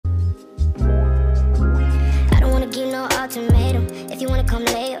come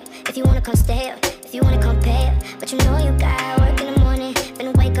later, if you wanna come stay up, if you wanna come pay up. But you know you got work in the morning,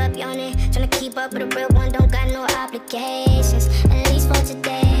 finna wake up yawning, tryna keep up with a real one, don't got no obligations. At least for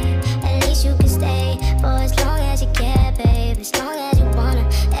today,